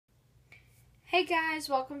Hey guys,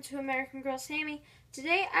 welcome to American Girl Sammy.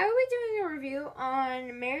 Today I will be doing a review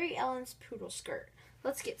on Maryllen's poodle skirt.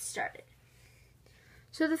 Let's get started.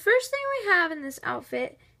 So the first thing we have in this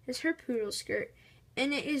outfit is her poodle skirt,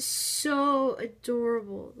 and it is so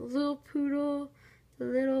adorable. The little poodle, the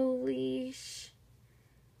little leash,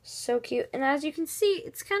 so cute. And as you can see,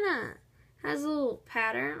 it's kind of has a little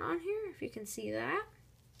pattern on here, if you can see that.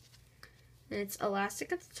 And it's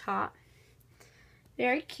elastic at the top.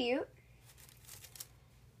 Very cute.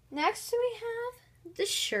 Next we have the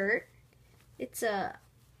shirt. It's a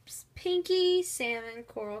pinky salmon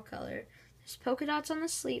coral color. There's polka dots on the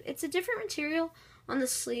sleeve. It's a different material on the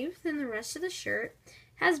sleeve than the rest of the shirt. It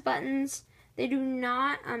has buttons. They do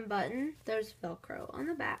not unbutton. There's Velcro on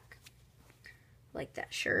the back, like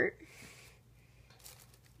that shirt.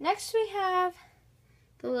 Next we have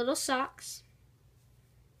the little socks.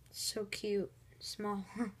 So cute, small.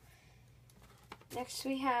 Next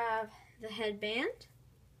we have the headband.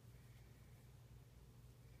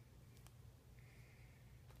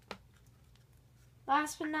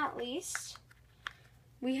 Last but not least,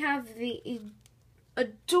 we have the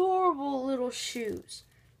adorable little shoes.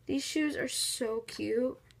 These shoes are so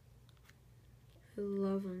cute. I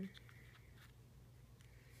love them.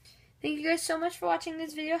 Thank you guys so much for watching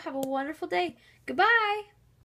this video. Have a wonderful day. Goodbye.